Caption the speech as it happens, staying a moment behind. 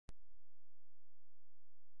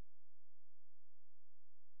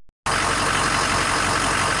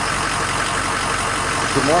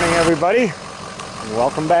Good morning, everybody, and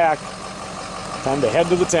welcome back. Time to head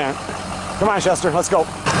to the tent. Come on, Chester, let's go.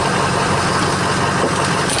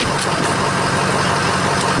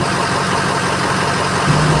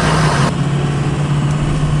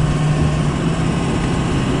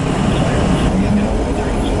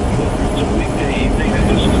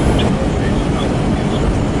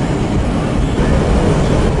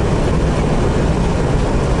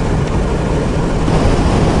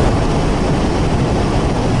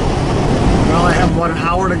 About an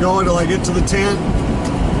hour to go until I get to the tent.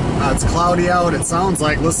 It's cloudy out. It sounds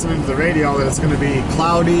like, listening to the radio, that it's going to be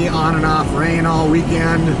cloudy, on and off rain all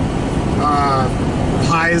weekend.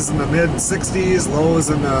 Highs in the mid 60s,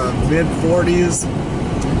 lows in the mid 40s.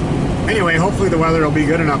 Anyway, hopefully the weather will be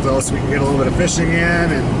good enough though so we can get a little bit of fishing in,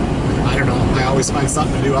 and I don't know, I always find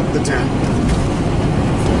something to do up at the tent.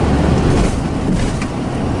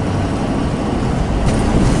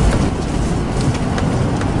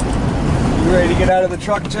 Ready to get out of the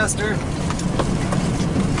truck, Chester?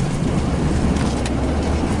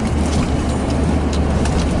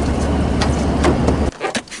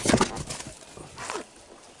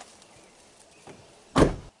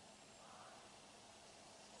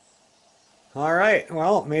 All right,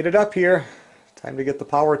 well, made it up here. Time to get the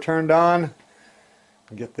power turned on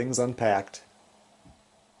and get things unpacked.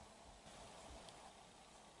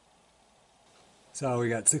 So we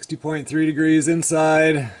got 60.3 degrees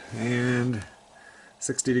inside and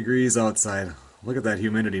 60 degrees outside. Look at that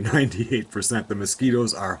humidity, 98%. The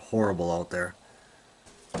mosquitoes are horrible out there.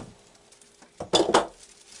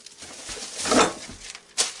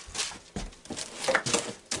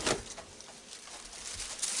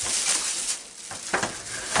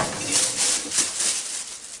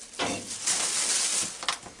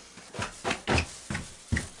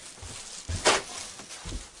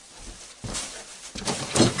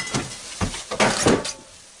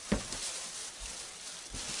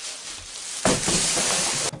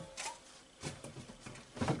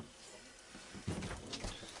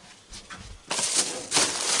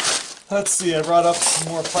 Let's see, I brought up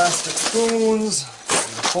some more plastic spoons,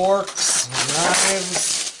 and forks, and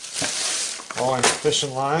knives, oh, and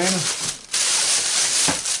fishing line, a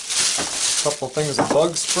couple things of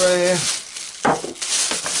bug spray. I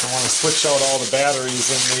want to switch out all the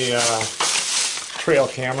batteries in the trail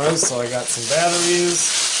cameras, so I got some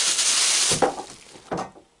batteries.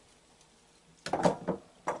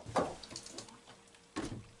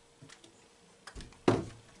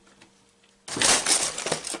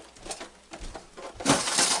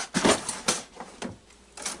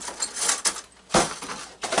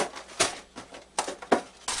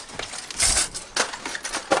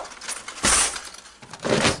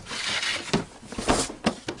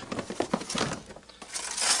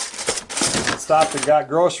 Stopped and got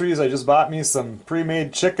groceries. I just bought me some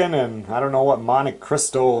pre-made chicken, and I don't know what Monte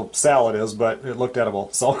Cristo salad is, but it looked edible,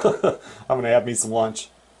 so I'm gonna have me some lunch.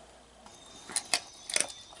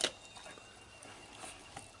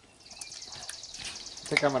 I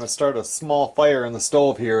think I'm gonna start a small fire in the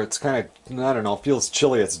stove here. It's kind of, I don't know, it feels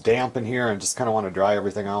chilly. It's damp in here and just kind of want to dry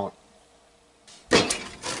everything out.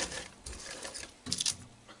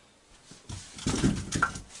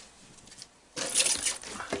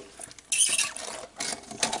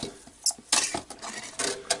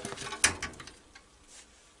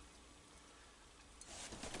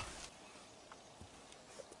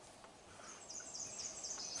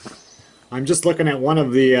 I'm just looking at one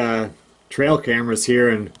of the trail cameras here,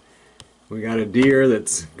 and we got a deer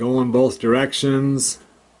that's going both directions.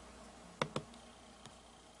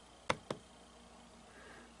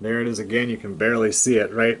 There it is again. You can barely see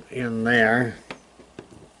it right in there.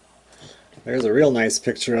 There's a real nice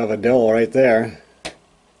picture of a doe right there.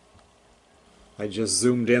 I just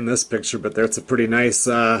zoomed in this picture, but there's a pretty nice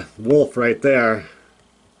wolf right there.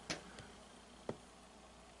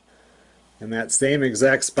 And that same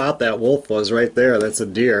exact spot that wolf was right there, that's a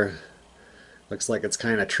deer. Looks like it's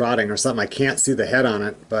kind of trotting or something. I can't see the head on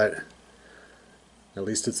it, but at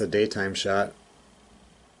least it's a daytime shot.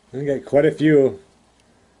 We got quite a few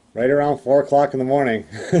right around 4 o'clock in the morning.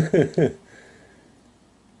 I'm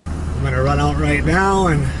going to run out right now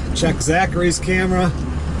and check Zachary's camera.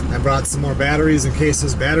 I brought some more batteries in case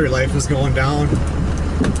his battery life is going down.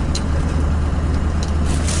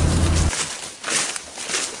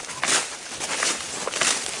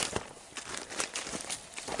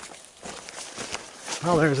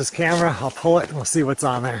 Well, there's his camera. I'll pull it and we'll see what's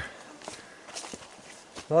on there.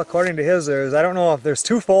 Well, according to his, I don't know if there's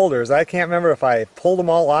 2 folders. I can't remember if I pulled them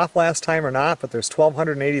all off last time or not, but there's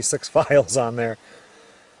 1,286 files on there.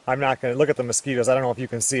 I'm not going to look at the mosquitoes. I don't know if you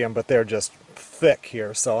can see them, but they're just thick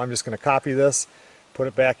here. So I'm just going to copy this, Put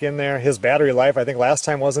it back in there. His battery life, I think last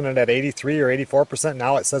time wasn't it at 83 or 84%?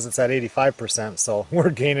 Now it says it's at 85%, so we're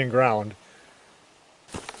gaining ground.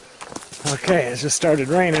 Okay, it's just started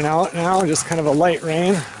raining out now, just kind of a light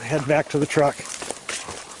rain. Head back to the truck.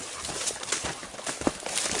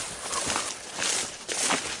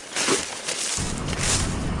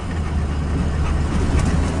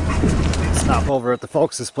 Stop over at the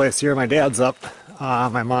folks' place here. My dad's up.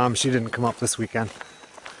 My mom, she didn't come up this weekend.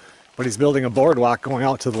 But he's building a boardwalk going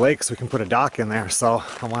out to the lake so we can put a dock in there, so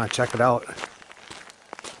I want to check it out.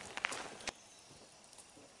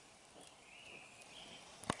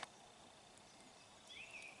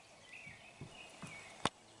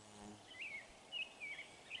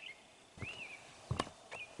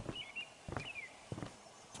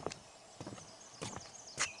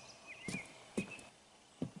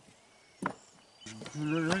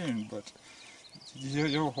 Rain, but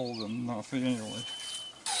you'll hold enough anyway.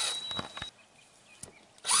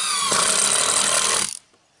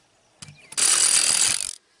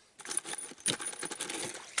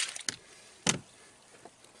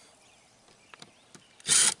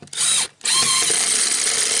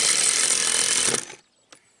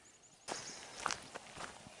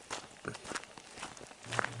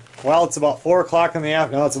 Well, it's about 4 o'clock in the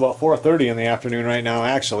afternoon. No, it's about 4:30 in the afternoon right now,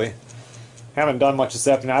 actually. Haven't done much this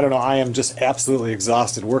afternoon. I don't know. I am just absolutely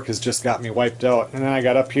exhausted. Work has just got me wiped out. And then I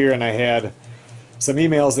got up here and I had some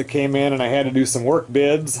emails that came in and I had to do some work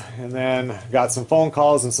bids. And then got some phone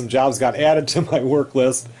calls and some jobs got added to my work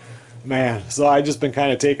list. Man, so I've just been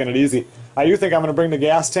kind of taking it easy. I do think I'm going to bring the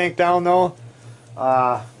gas tank down, though.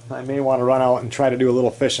 I may want to run out and try to do a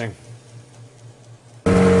little fishing.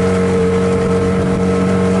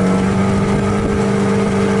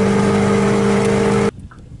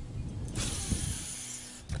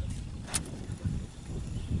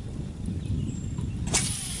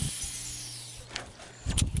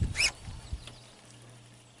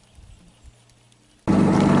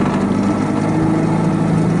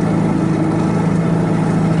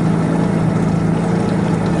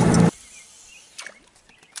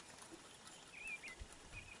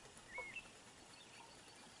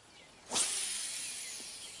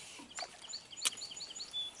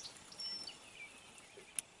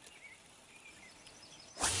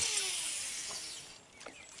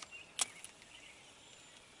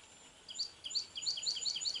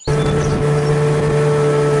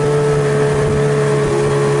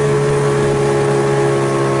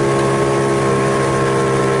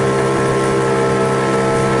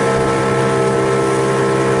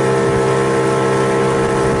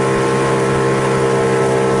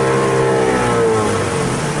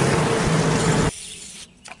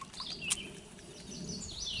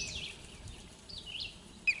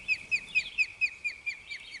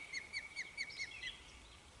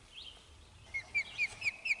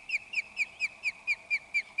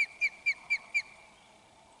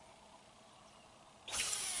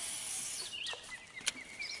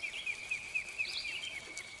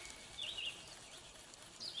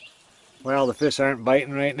 Well, the fish aren't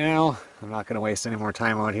biting right now. I'm not going to waste any more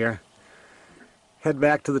time out here. Head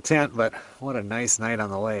back to the tent, but what a nice night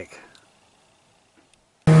on the lake.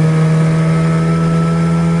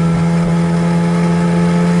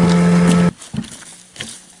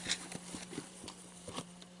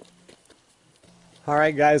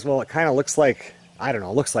 Alright guys, well it kind of looks like, I don't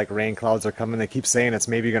know, looks like rain clouds are coming. They keep saying it's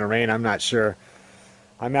maybe going to rain, I'm not sure.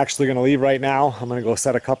 I'm actually going to leave right now. I'm going to go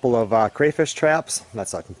set a couple of crayfish traps.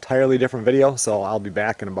 That's an entirely different video, so I'll be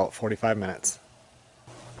back in about 45 minutes.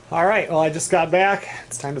 Alright, well I just got back.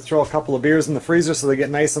 It's time to throw a couple of beers in the freezer so they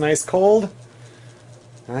get nice and ice cold.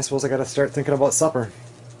 And I suppose I got to start thinking about supper.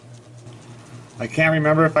 I can't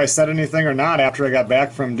remember if I said anything or not after I got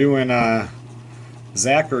back from doing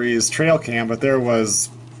Zachary's trail cam, but there was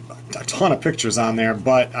a ton of pictures on there,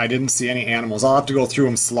 but I didn't see any animals. I'll have to go through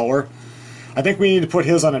them slower. I think we need to put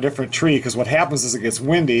his on a different tree, because what happens is it gets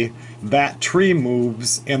windy, that tree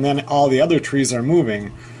moves, and then all the other trees are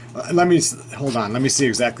moving. Hold on, let me see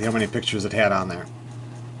exactly how many pictures it had on there.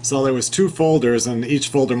 So there was 2 folders, and each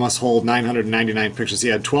folder must hold 999 pictures. He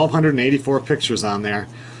had 1,284 pictures on there,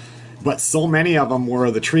 but so many of them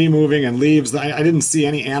were the tree moving and leaves. I didn't see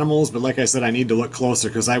any animals, but like I said, I need to look closer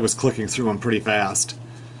because I was clicking through them pretty fast.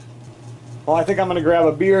 Well, I think I'm going to grab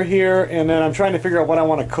a beer here, and then I'm trying to figure out what I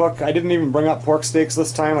want to cook. I didn't even bring up pork steaks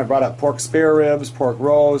this time. I brought up pork spare ribs, pork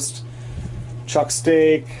roast, chuck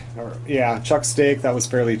steak, chuck steak. That was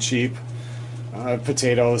fairly cheap.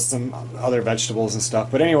 Potatoes, some other vegetables and stuff.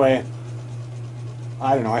 But anyway,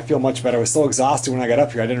 I don't know. I feel much better. I was so exhausted when I got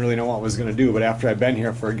up here. I didn't really know what I was going to do. But after I've been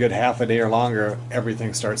here for a good half a day or longer,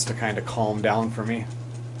 everything starts to kind of calm down for me.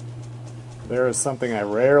 There is something I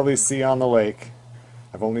rarely see on the lake.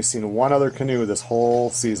 I've only seen one other canoe this whole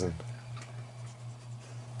season.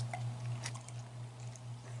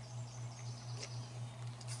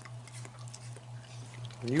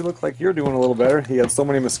 You look like you're doing a little better. He had so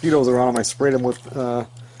many mosquitoes around him, I sprayed him with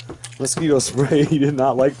mosquito spray. He did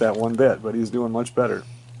not like that one bit, but he's doing much better.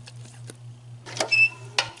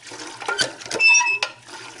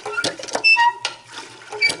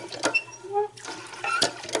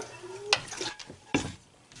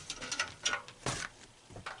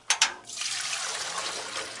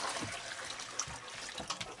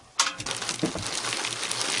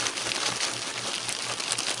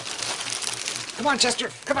 Come on, Chester,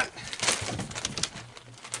 come on.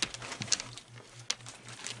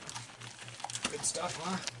 Good stuff,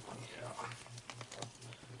 huh? Yeah.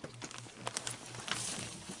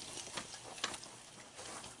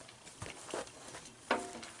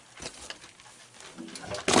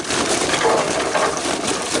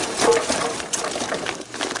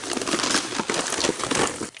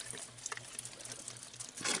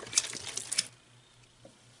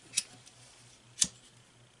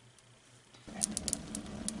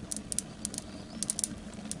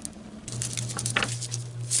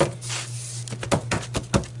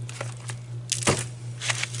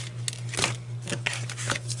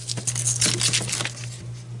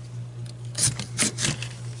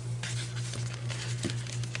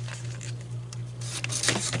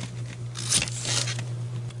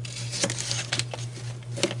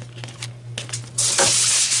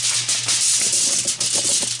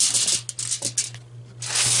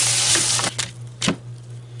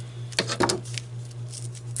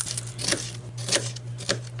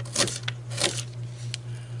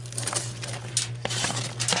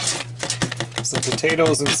 Some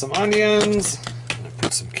potatoes and some onions. I'm gonna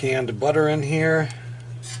put some canned butter in here.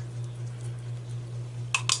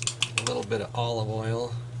 A little bit of olive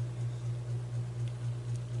oil.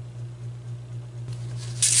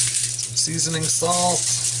 Some seasoning salt.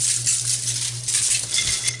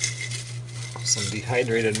 Some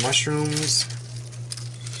dehydrated mushrooms.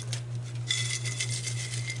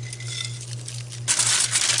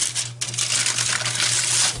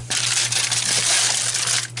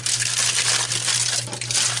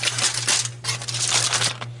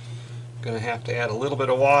 Gonna have to add a little bit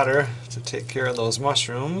of water to take care of those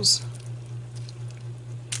mushrooms.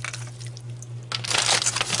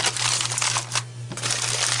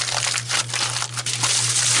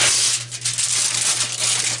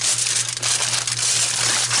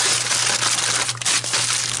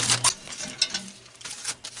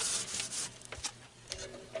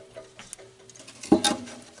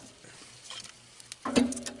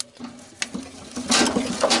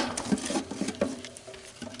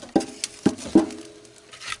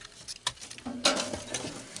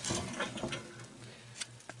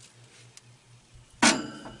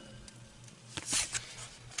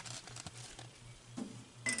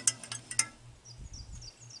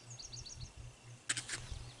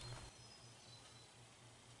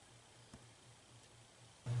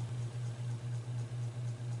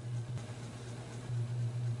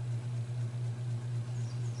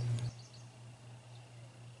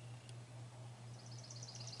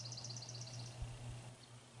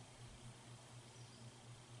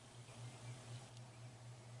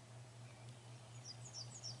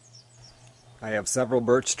 I have several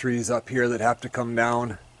birch trees up here that have to come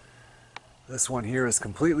down. This one here is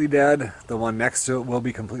completely dead. The one next to it will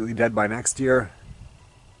be completely dead by next year.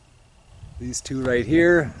 These two right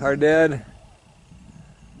here are dead.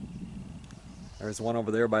 There's one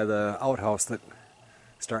over there by the outhouse that's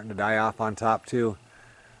starting to die off on top too.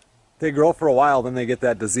 They grow for a while, then they get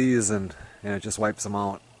that disease and it just wipes them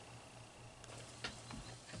out.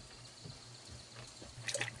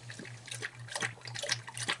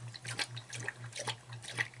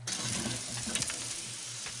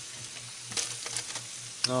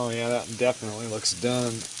 Oh yeah, that definitely looks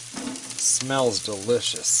done. Smells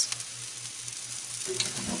delicious.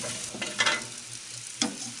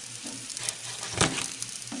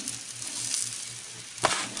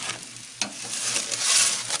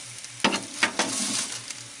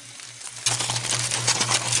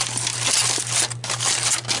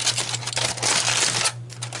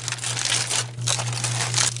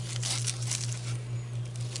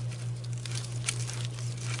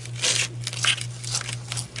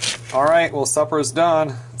 Alright, well, supper's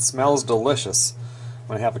done. It smells delicious. I'm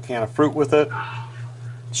going to have a can of fruit with it.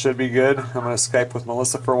 It should be good. I'm going to Skype with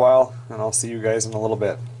Melissa for a while, and I'll see you guys in a little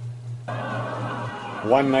bit.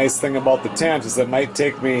 One nice thing about the tent is it might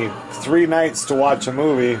take me 3 nights to watch a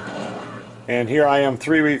movie, And here I am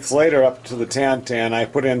 3 weeks later up to the tent, and I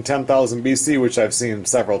put in 10,000 BC, which I've seen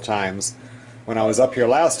several times. When I was up here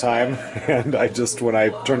last time, and when I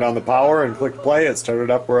turned on the power and clicked play, it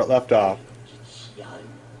started up where it left off.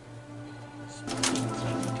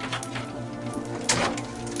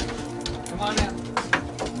 Come on in.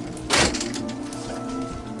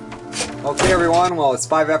 Okay everyone, well it's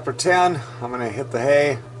 5 after 10. I'm going to hit the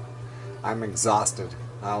hay. I'm exhausted.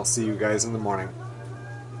 I'll see you guys in the morning.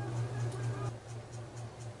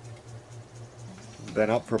 Been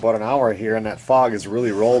up for about an hour here, and that fog has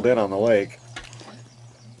really rolled in on the lake.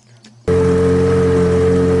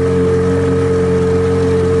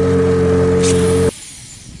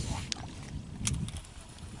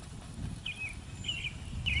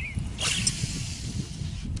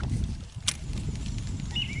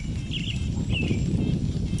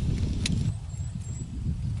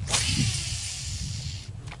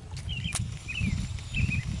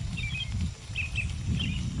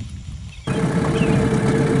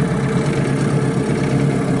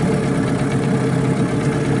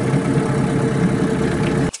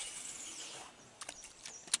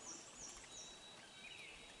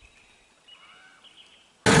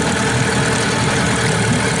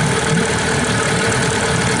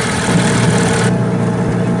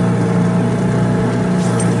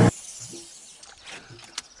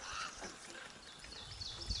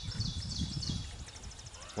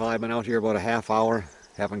 Well, I've been out here about a half hour.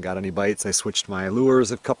 Haven't got any bites. I switched my lures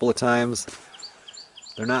a couple of times.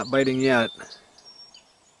 They're not biting yet.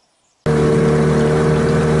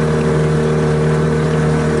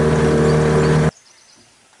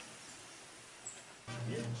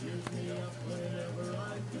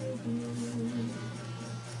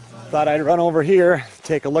 Thought I'd run over here,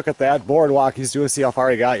 take a look at that boardwalk he's doing, see how far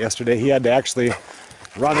he got yesterday. He had to actually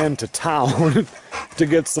run into town to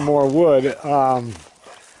get some more wood.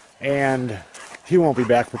 And he won't be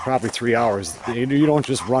back for probably 3 hours. You don't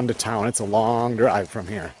just run to town. It's a long drive from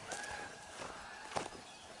here.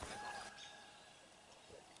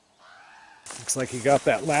 Looks like he got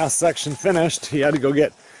that last section finished. He had to go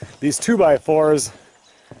get these 2x4s.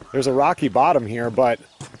 There's a rocky bottom here, but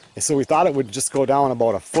so we thought it would just go down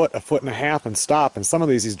about a foot and a half and stop. And some of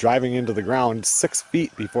these he's driving into the ground 6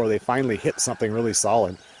 feet before they finally hit something really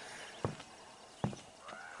solid.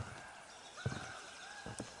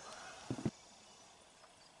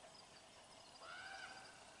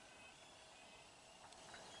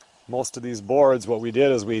 Most of these boards, what we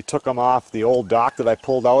did is we took them off the old dock that I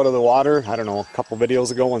pulled out of the water, I don't know, a couple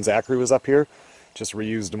videos ago when Zachary was up here. Just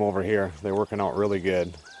reused them over here. They're working out really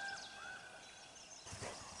good.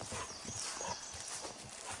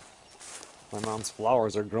 My mom's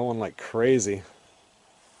flowers are growing like crazy.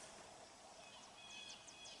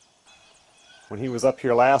 When he was up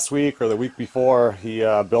here last week or the week before, he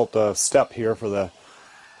built a step here for the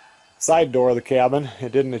side door of the cabin.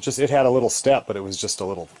 It had a little step, but it was just a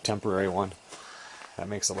little temporary one. That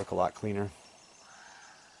makes it look a lot cleaner.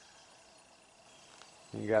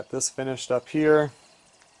 You got this finished up here.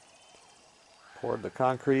 Poured the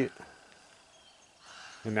concrete.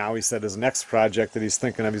 And now he said his next project that he's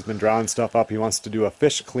thinking of, he's been drawing stuff up, he wants to do a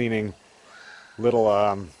fish cleaning little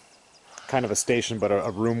kind of a station, but a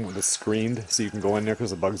room that's screened so you can go in there because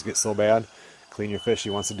the bugs get so bad. Clean your fish. He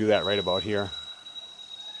wants to do that right about here.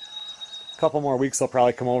 Couple more weeks I'll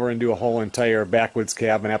probably come over and do a whole entire Backwoods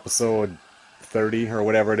Cabin episode 30 or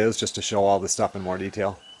whatever it is, just to show all the stuff in more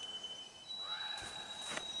detail.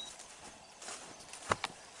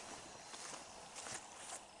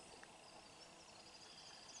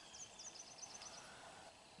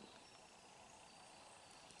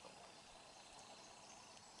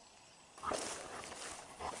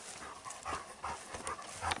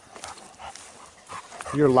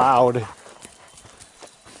 You're loud.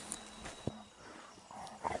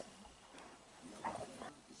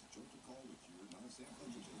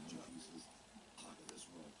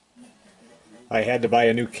 I had to buy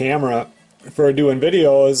a new camera for doing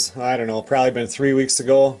videos, I don't know, probably been 3 weeks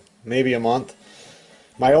ago, maybe a month.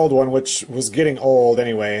 My old one, which was getting old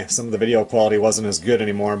anyway, some of the video quality wasn't as good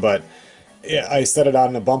anymore, but I set it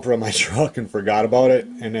on the bumper of my truck and forgot about it,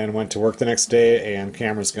 and then went to work the next day and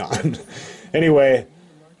camera's gone. Anyway,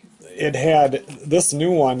 it had this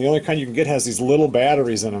new one, the only kind you can get has these little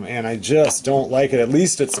batteries in them, and I just don't like it. At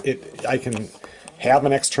least I can have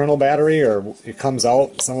an external battery, or it comes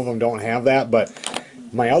out. Some of them don't have that, but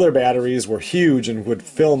my other batteries were huge and would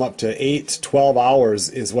fill them up to 8-12 hours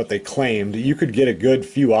is what they claimed. You could get a good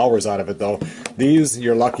few hours out of it though. These,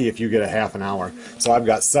 you're lucky if you get a half an hour. So I've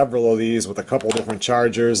got several of these with a couple different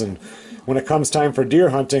chargers, and when it comes time for deer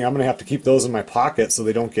hunting, I'm going to have to keep those in my pocket so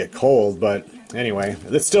they don't get cold. But anyway,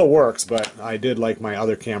 it still works, but I did like my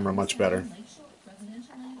other camera much better.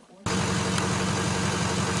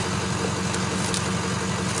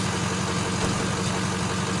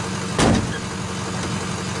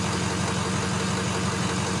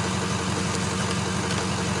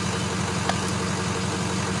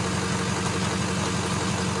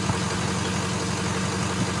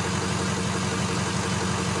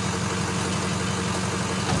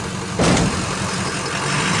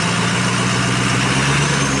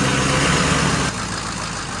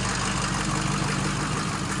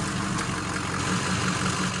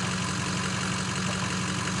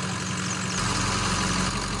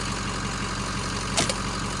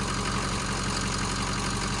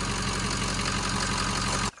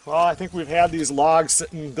 Well, I think we've had these logs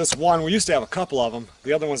sitting, this one, we used to have a couple of them.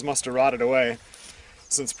 The other ones must have rotted away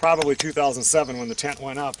since probably 2007 when the tent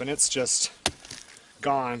went up, and it's just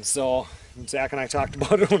gone. So Zach and I talked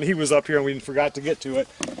about it when he was up here and we forgot to get to it.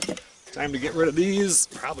 Time to get rid of these.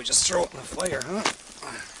 Probably just throw it in the fire, huh?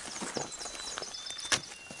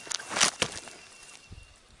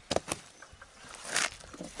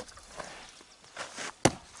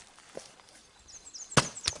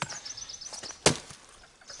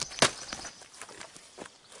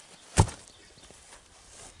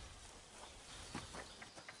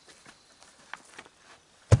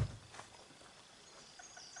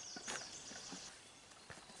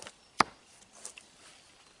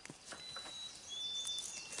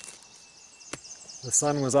 The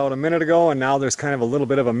sun was out a minute ago, and now there's kind of a little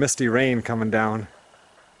bit of a misty rain coming down.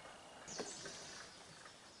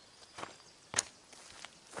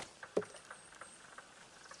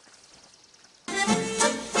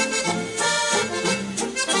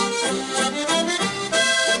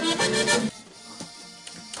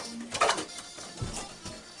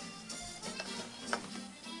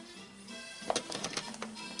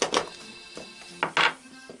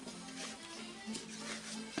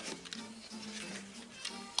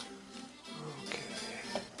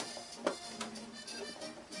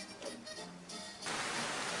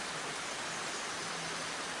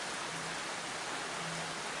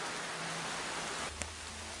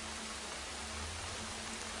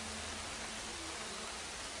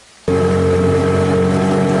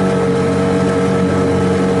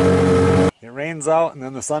 Rains out and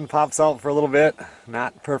then the sun pops out for a little bit.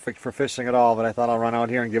 Not perfect for fishing at all, but I thought I'll run out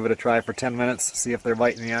here and give it a try for 10 minutes, see if they're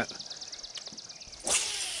biting yet.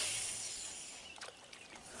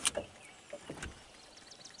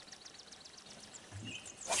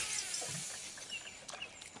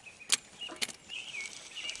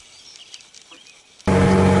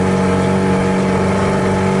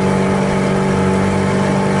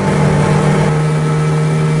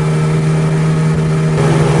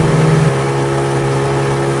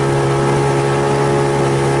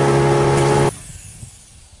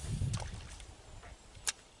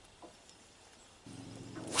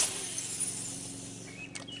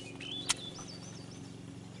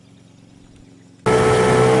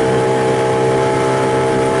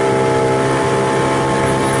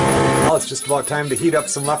 It's just about time to heat up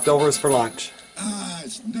some leftovers for lunch.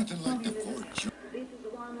 It's nothing like the fortune. This is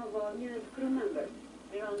one of our newest crew members.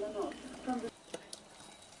 We're on the north. From the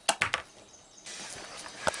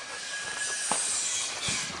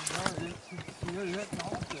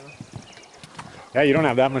Yeah, you don't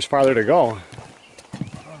have that much farther to go.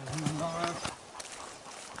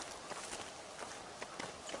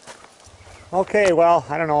 Okay, well,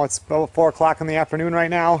 I don't know, it's about 4 o'clock in the afternoon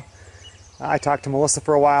right now. I talked to Melissa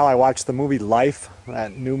for a while. I watched the movie Life,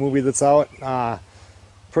 that new movie that's out.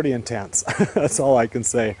 Pretty intense. That's all I can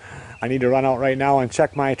say. I need to run out right now and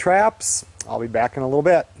check my traps. I'll be back in a little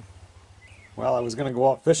bit. Well, I was going to go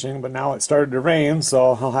out fishing, but now it started to rain,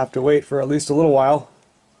 so I'll have to wait for at least a little while.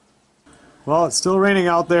 Well, it's still raining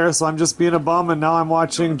out there, so I'm just being a bum, and now I'm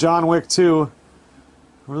watching John Wick 2.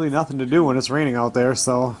 Really nothing to do when it's raining out there,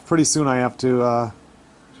 so pretty soon I have to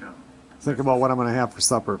think about what I'm going to have for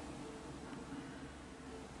supper.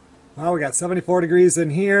 Well, we got 74 degrees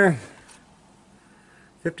in here,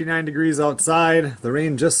 59 degrees outside. The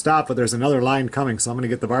rain just stopped, but there's another line coming, so I'm going to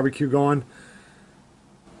get the barbecue going.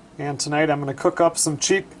 And tonight I'm going to cook up some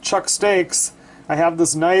cheap chuck steaks. I have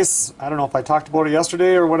this nice, I don't know if I talked about it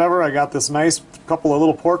yesterday or whatever, I got this nice couple of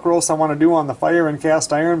little pork roasts I want to do on the fire in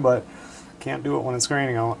cast iron, but can't do it when it's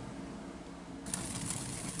raining out.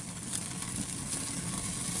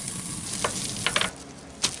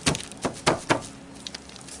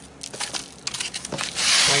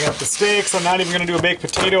 I got the steaks. I'm not even going to do a baked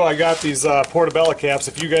potato. I got these portobello caps.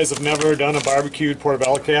 If you guys have never done a barbecued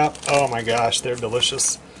portobello cap, oh my gosh, they're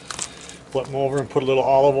delicious. Flip them over and put a little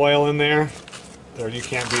olive oil in there. There, you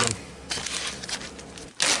can't beat them.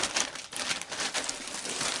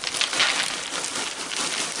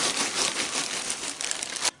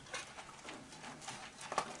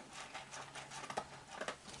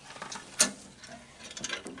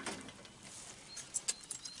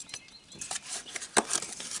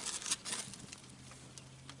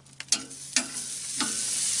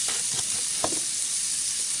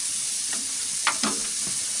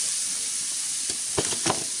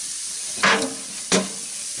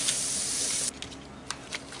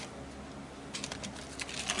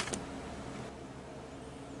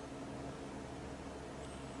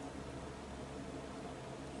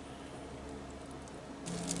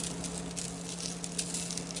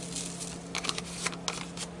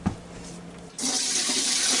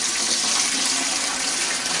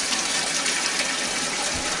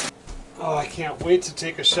 Oh, I can't wait to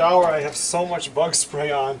take a shower. I have so much bug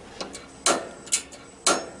spray on.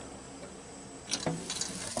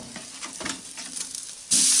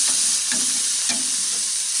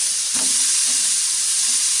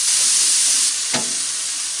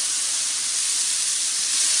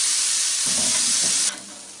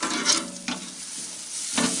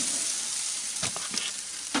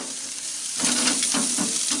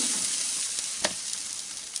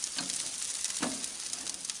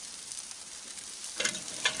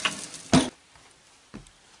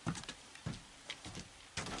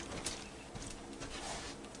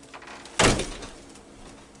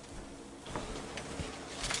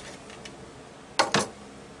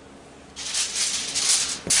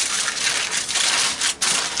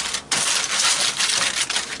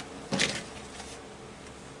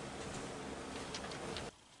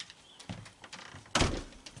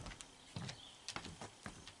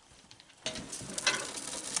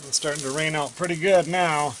 It's starting to rain out pretty good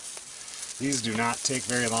now. These do not take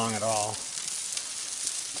very long at all.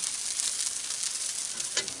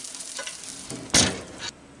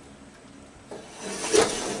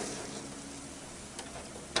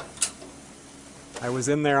 I was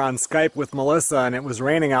in there on Skype with Melissa and it was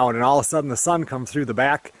raining out and all of a sudden the sun comes through the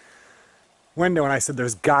back window and I said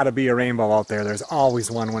there's got to be a rainbow out there. There's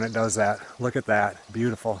always one when it does that. Look at that.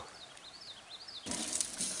 Beautiful.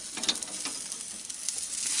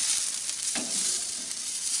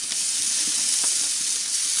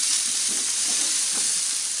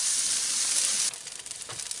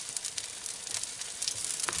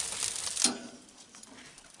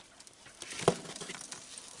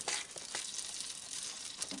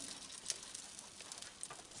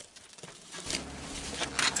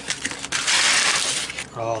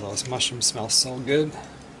 Oh, those mushrooms smell so good.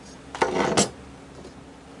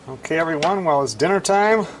 Okay, everyone, well, it's dinner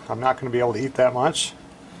time. I'm not going to be able to eat that much.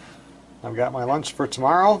 I've got my lunch for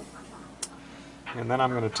tomorrow, and then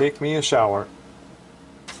I'm going to take me a shower.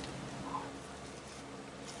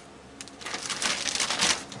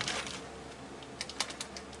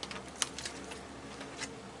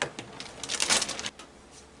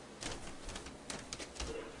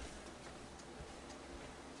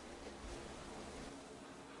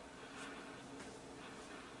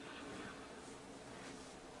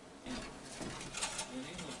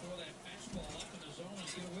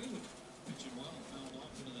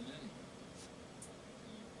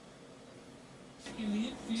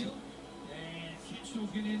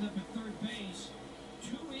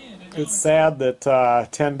 It's sad that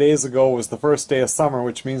 10 days ago was the first day of summer,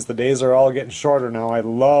 which means the days are all getting shorter now. I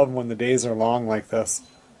love when the days are long like this.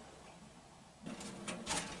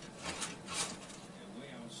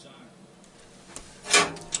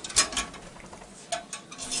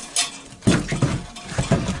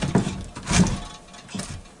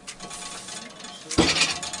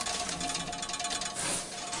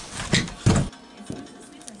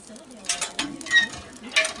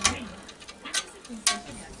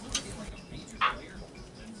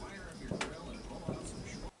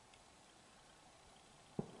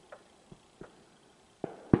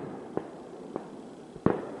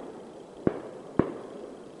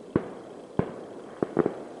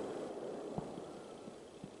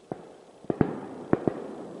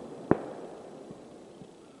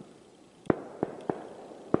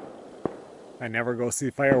 I never go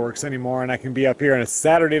see fireworks anymore, and I can be up here, and it's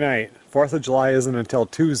Saturday night. 4th of July isn't until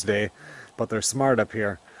Tuesday, but they're smart up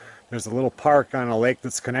here. There's a little park on a lake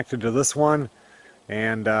that's connected to this one,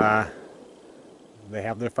 and they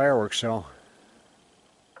have their fireworks show.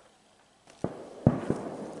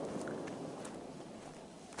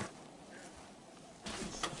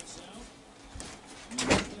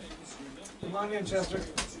 Come on in, Chester.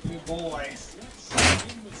 Good boy.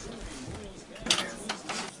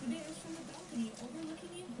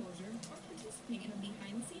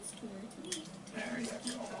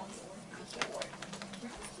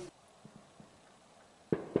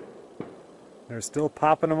 They're still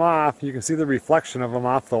popping them off. You can see the reflection of them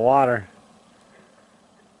off the water.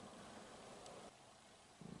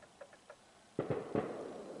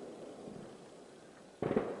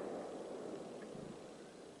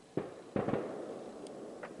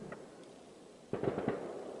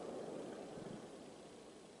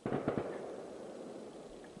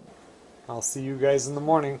 I'll see you guys in the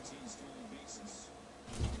morning.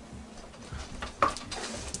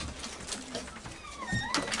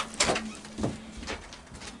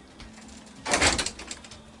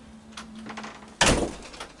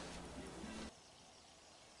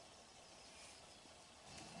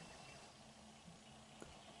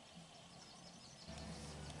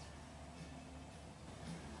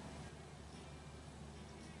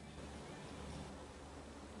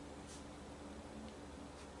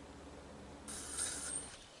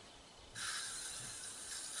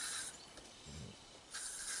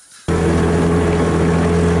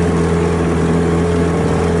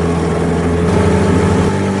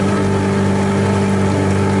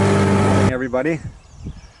 Everybody,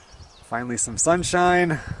 finally some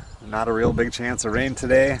sunshine. Not a real big chance of rain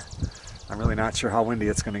today. I'm really not sure how windy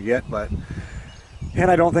it's going to get,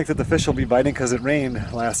 and I don't think that the fish will be biting because it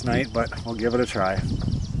rained last night, but we'll give it a try.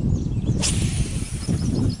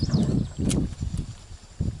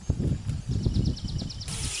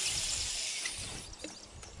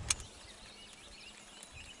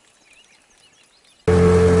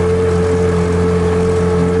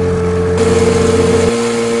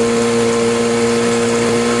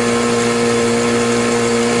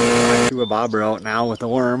 A bobber out now with a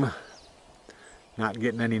worm. Not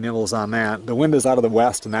getting any nibbles on that. The wind is out of the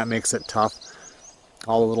west and that makes it tough.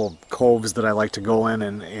 All the little coves that I like to go in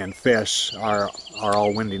and fish are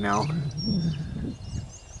all windy now.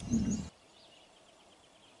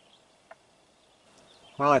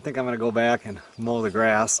 Well, I think I'm going to go back and mow the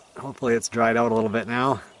grass. Hopefully it's dried out a little bit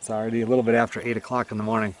now. It's already a little bit after 8 o'clock in the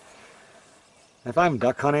morning. If I'm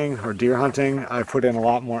duck hunting or deer hunting, I put in a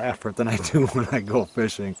lot more effort than I do when I go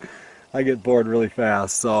fishing. I get bored really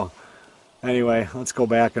fast, so anyway, let's go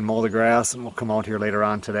back and mow the grass and we'll come out here later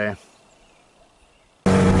on today.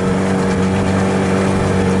 I've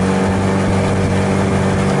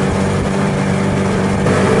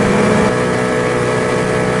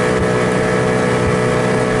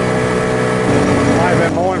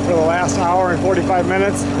been mowing for the last hour and 45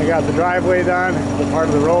 minutes. I got the driveway done, the part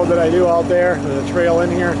of the road that I do out there, the trail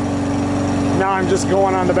in here. Now I'm just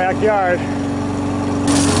going on the backyard.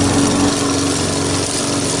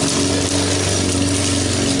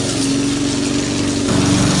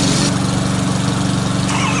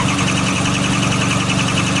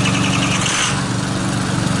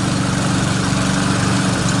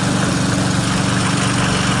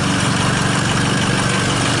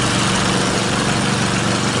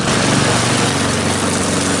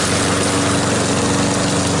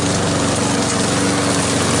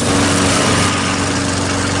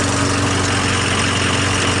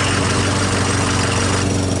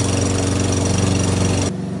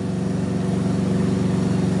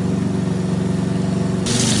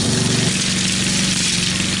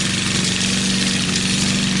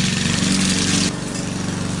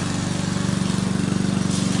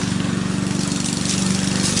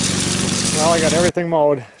 Well, I got everything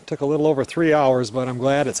mowed. It took a little over 3 hours, but I'm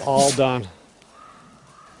glad it's all done.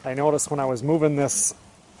 I noticed when I was moving this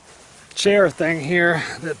chair thing here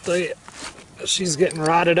that she's getting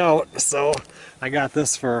rotted out, so I got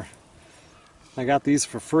these for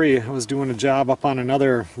free. I was doing a job up on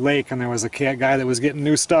another lake and there was a guy that was getting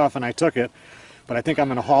new stuff and I took it. But I think I'm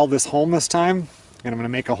going to haul this home this time and I'm going to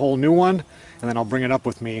make a whole new one and then I'll bring it up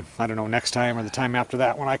with me, I don't know, next time or the time after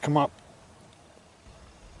that when I come up.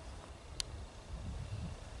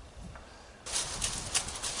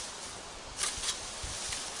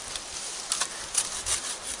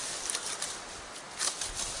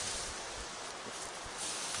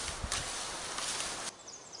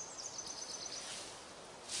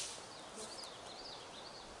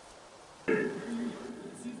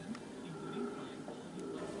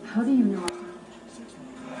 How do you know?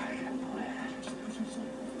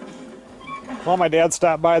 Well, my dad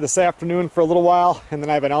stopped by this afternoon for a little while, and then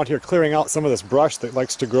I've been out here clearing out some of this brush that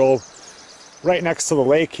likes to grow right next to the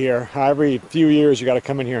lake here. Every few years you got to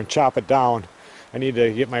come in here and chop it down. I need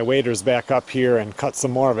to get my waders back up here and cut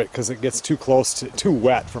some more of it because it gets too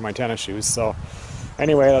wet for my tennis shoes. So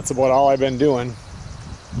anyway, that's about all I've been doing.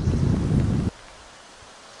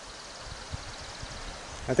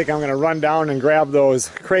 I think I'm going to run down and grab those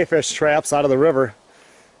crayfish traps out of the river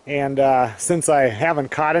And since I haven't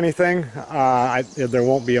caught anything, there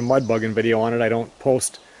won't be a mud bugging video on it. I don't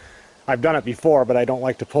post. I've done it before, but I don't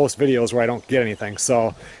like to post videos where I don't get anything.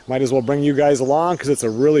 So might as well bring you guys along because it's a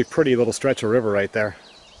really pretty little stretch of river right there.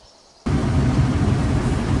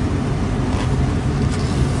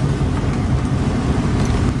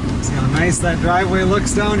 See how nice that driveway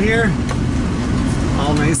looks down here?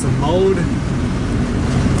 All nice and mowed.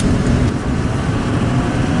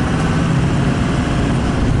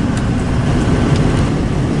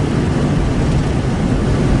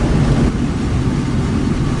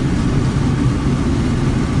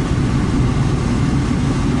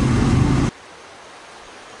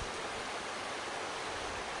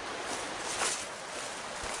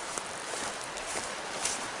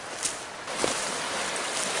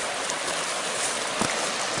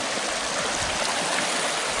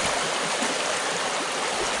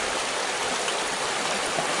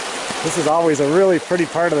 This is always a really pretty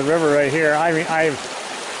part of the river right here. I mean, I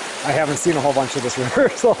haven't seen a whole bunch of this river,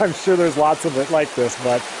 so I'm sure there's lots of it like this,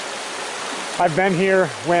 but I've been here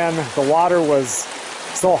when the water was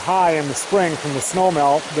so high in the spring from the snow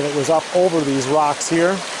melt that it was up over these rocks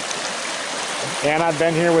here. And I've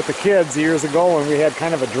been here with the kids years ago when we had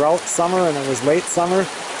kind of a drought summer and it was late summer,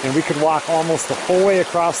 and we could walk almost the whole way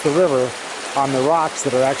across the river on the rocks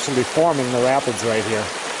that are actually forming the rapids right here.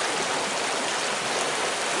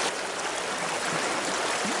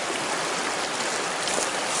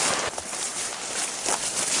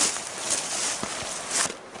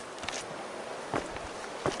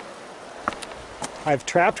 I've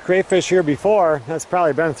trapped crayfish here before. That's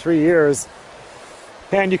probably been 3 years.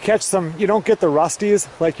 And you catch some, you don't get the rusties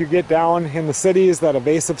like you get down in the cities, that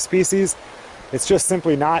invasive species. It's just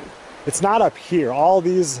simply not, it's not up here. All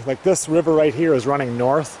these, like this river right here is running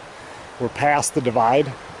north. We're past the divide.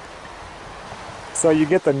 So you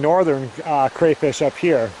get the northern crayfish up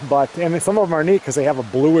here. And some of them are neat because they have a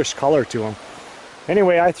bluish color to them.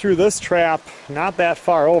 Anyway, I threw this trap not that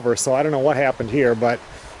far over, so I don't know what happened here, but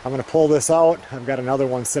I'm going to pull this out. I've got another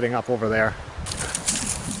one sitting up over there.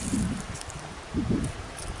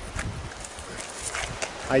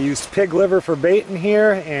 I used pig liver for bait in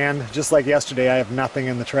here, and just like yesterday, I have nothing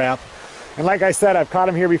in the trap. And like I said, I've caught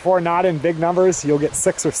them here before, not in big numbers. You'll get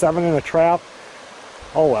 6 or 7 in a trap.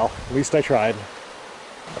 Oh well, at least I tried.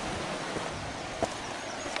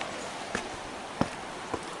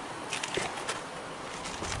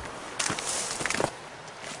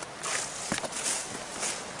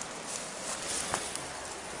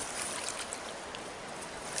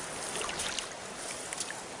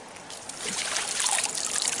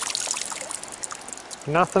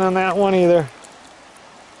 Nothing on that one either.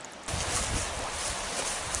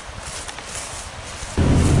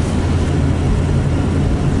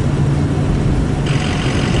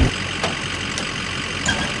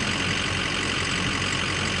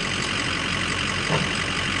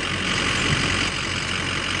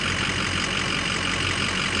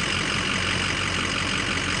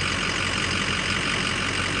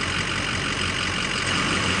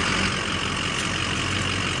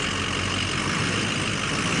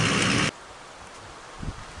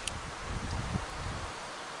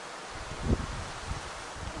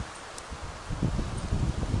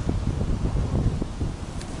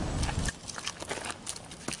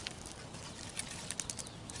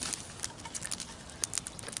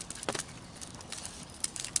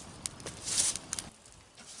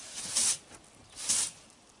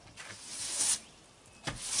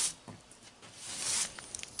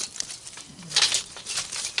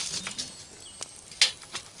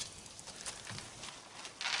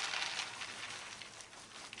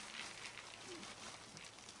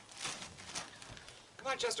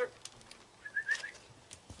 Come on, Chester.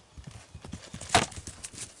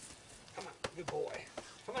 Come on, good boy.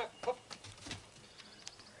 Come on, up.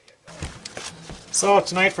 There you go. So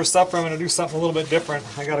tonight for supper I'm going to do something a little bit different.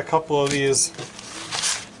 I got a couple of these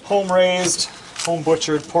home-raised,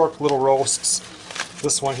 home-butchered pork little roasts.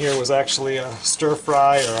 This one here was actually a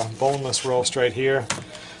stir-fry or a boneless roast right here.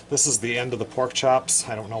 This is the end of the pork chops.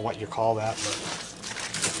 I don't know what you call that,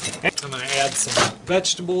 but I'm going to add some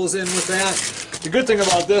vegetables in with that. The good thing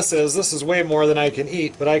about this is way more than I can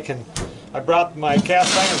eat, but I brought my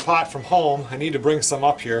cast iron pot from home. I need to bring some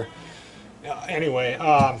up here. Anyway,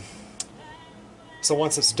 so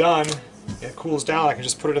once it's done, it cools down, I can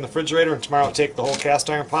just put it in the refrigerator, and tomorrow I'll take the whole cast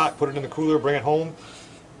iron pot, put it in the cooler, bring it home.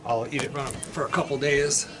 I'll eat it for a couple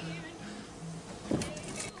days.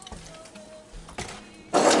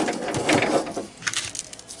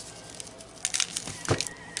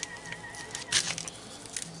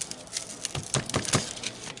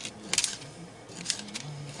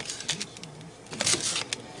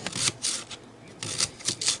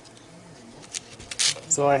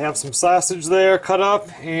 So I have some sausage there cut up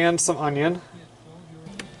and some onion.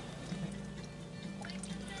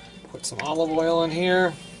 Put some olive oil in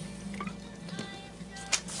here.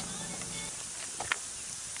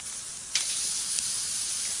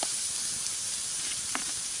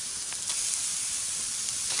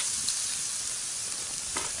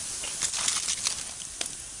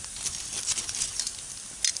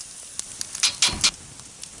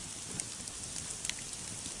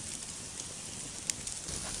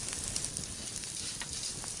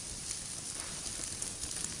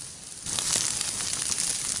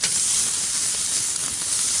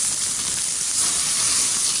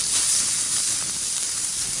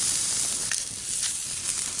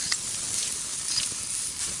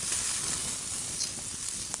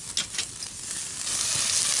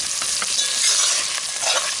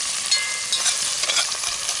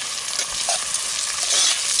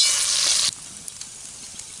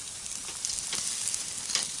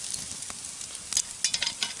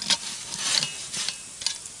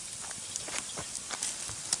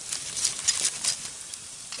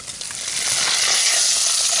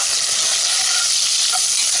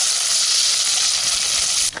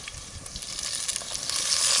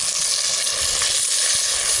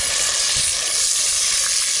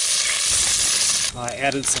 I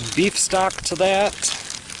added some beef stock to that.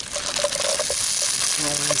 Throw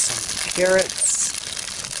in some carrots,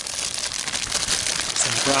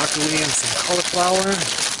 some broccoli and some cauliflower,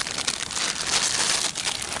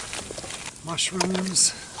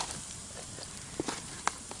 mushrooms,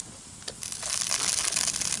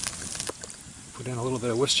 put in a little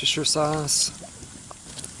bit of Worcestershire sauce,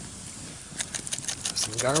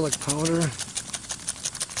 some garlic powder.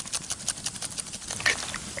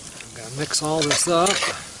 Mix all this up.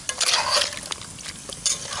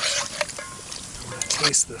 I'm going to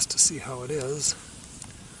taste this to see how it is.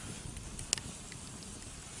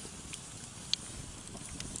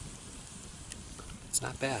 It's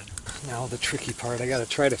not bad. Now the tricky part, I got to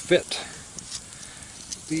try to fit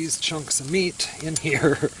these chunks of meat in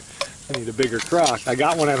here. I need a bigger crock. I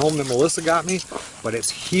got one at home that Melissa got me, but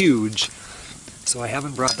it's huge, so I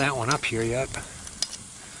haven't brought that one up here yet.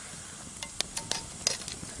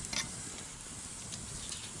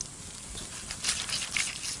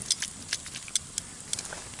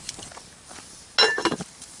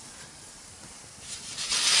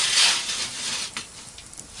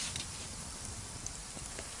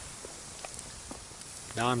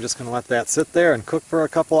 Now I'm just going to let that sit there and cook for a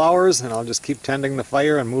couple hours, and I'll just keep tending the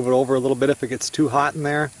fire and move it over a little bit if it gets too hot in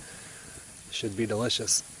there. It should be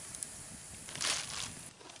delicious.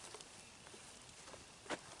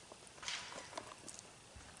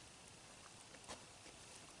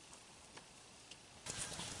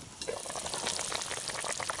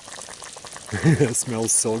 It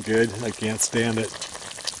smells so good, I can't stand it.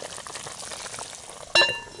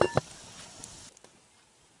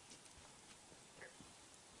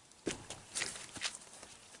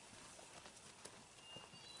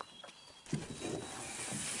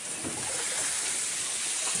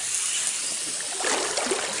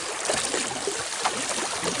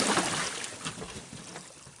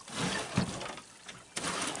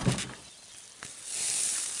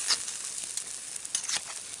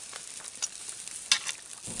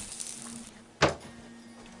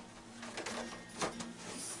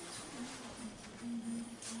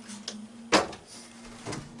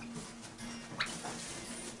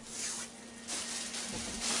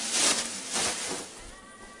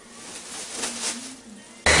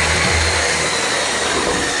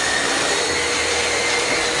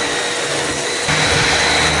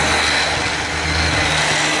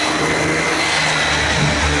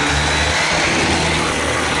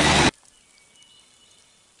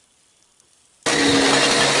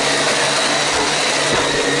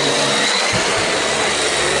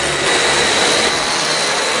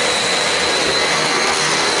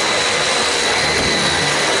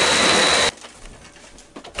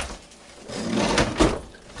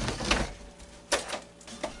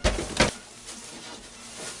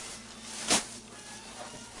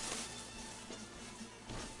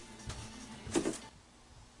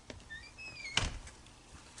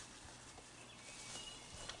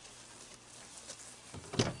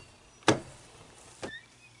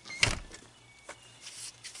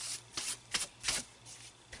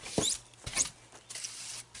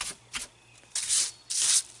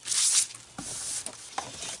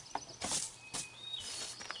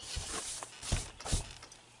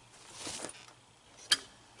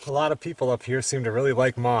 A lot of people up here seem to really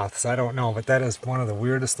like moths. I don't know, but that is one of the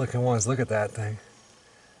weirdest looking ones. Look at that thing.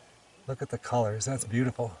 Look at the colors. That's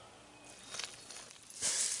beautiful.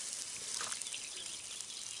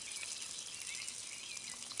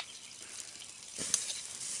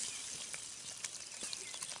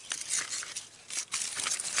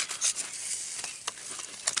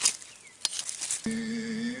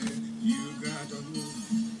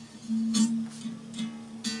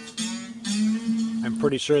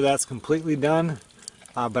 pretty sure that's completely done.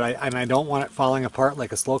 But I don't want it falling apart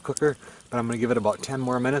like a slow cooker, but I'm going to give it about 10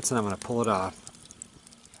 more minutes and I'm going to pull it off.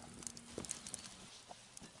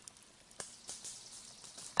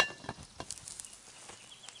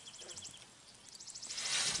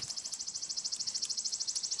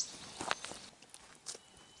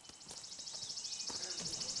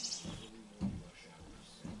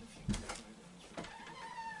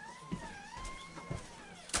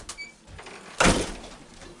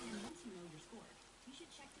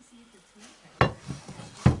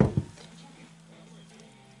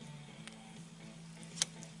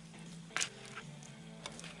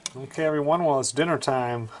 Okay everyone, well it's dinner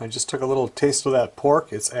time. I just took a little taste of that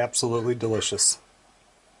pork. It's absolutely delicious.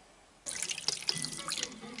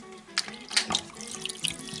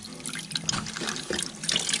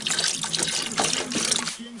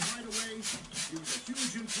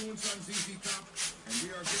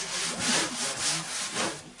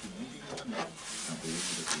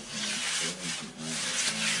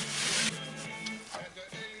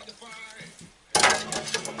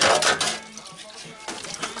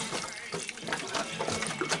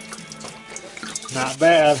 Not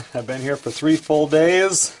bad. I've been here for 3 full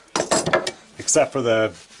days, except for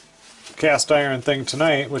the cast iron thing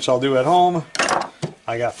tonight, which I'll do at home.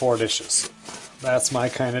 I got 4 dishes. That's my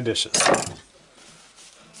kind of dishes.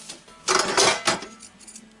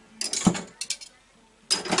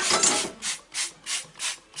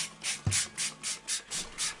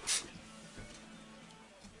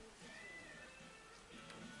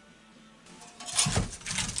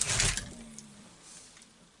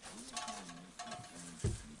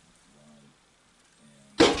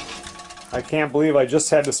 I can't believe I just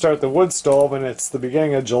had to start the wood stove and it's the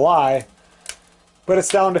beginning of July, but it's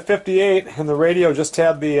down to 58 and the radio just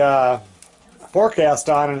had the forecast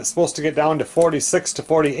on and it's supposed to get down to 46 to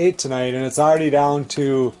 48 tonight and it's already down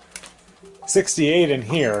to 68 in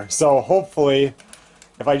here. So hopefully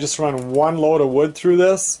if I just run 1 load of wood through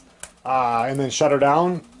this and then shut her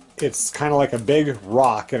down, it's kind of like a big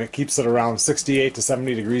rock and it keeps it around 68 to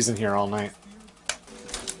 70 degrees in here all night.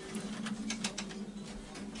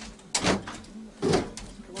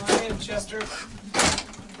 Chester.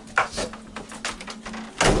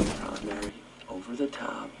 Primary, over the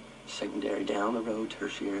top, secondary, down the road,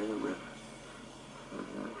 tertiary, the river.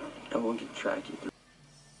 No one can track you through.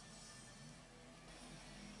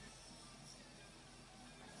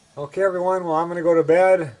 Okay everyone, well I'm going to go to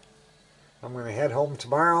bed. I'm going to head home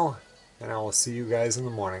tomorrow and I will see you guys in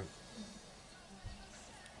the morning.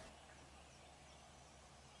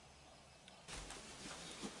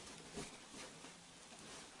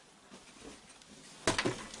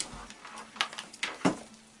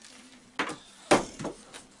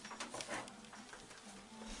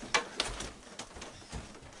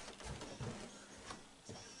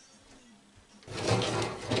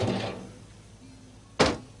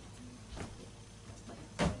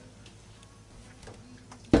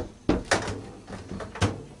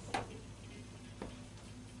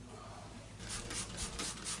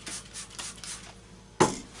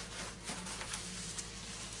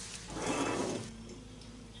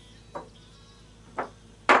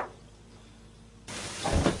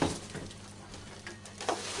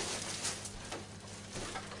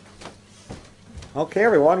 Okay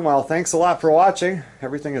everyone, well thanks a lot for watching.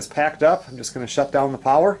 Everything is packed up. I'm just going to shut down the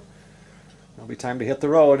power. It'll be time to hit the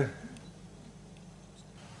road.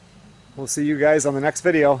 We'll see you guys on the next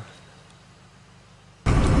video.